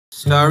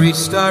Starry,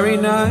 starry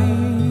night,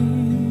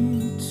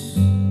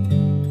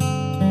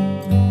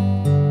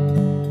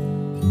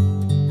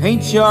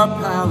 paint your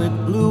palette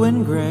blue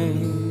and gray.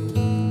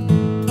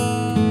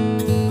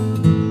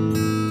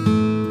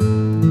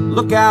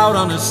 Look out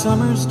on a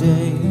summer's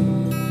day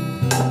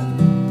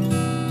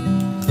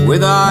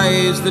with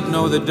eyes that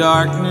know the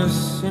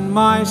darkness in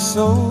my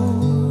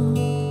soul.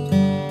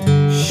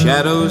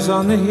 Shadows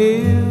on the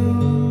hills,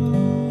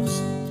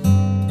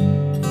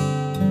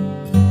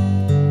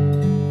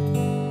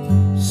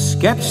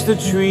 sketch the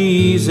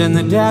trees and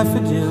the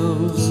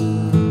daffodils,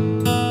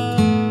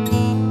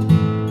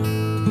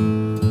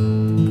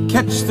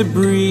 catch the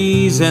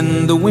breeze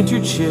and the winter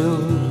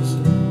chills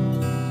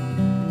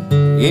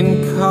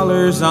in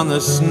colors on the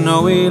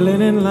snowy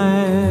linen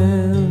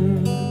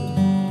land.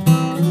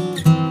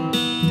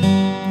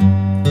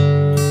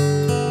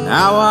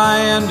 Now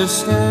I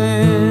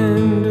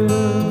understand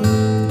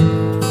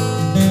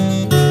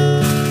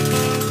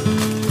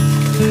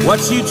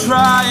what you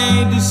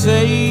tried to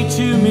say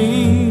to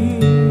me,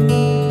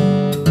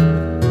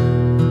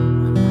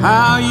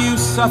 how you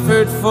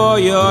suffered for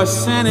your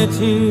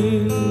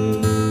sanity,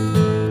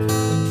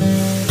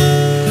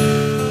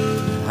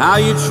 how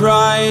you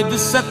tried to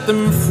set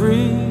them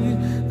free.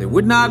 They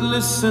would not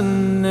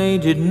listen, they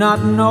did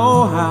not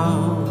know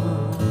how.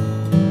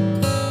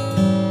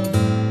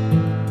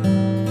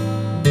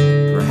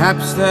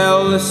 Perhaps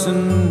they'll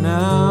listen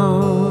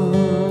now.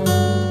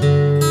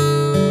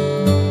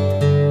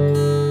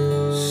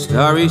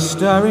 Starry,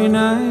 starry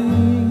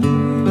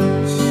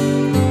nights,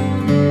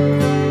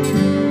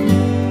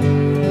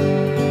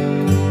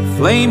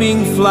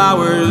 flaming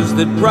flowers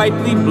that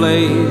brightly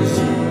blaze,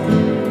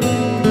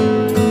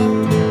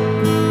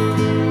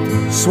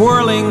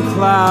 swirling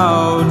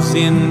clouds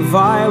in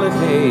violet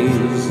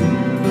haze,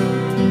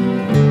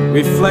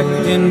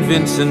 reflect in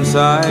Vincent's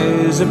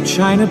eyes of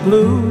china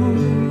blue.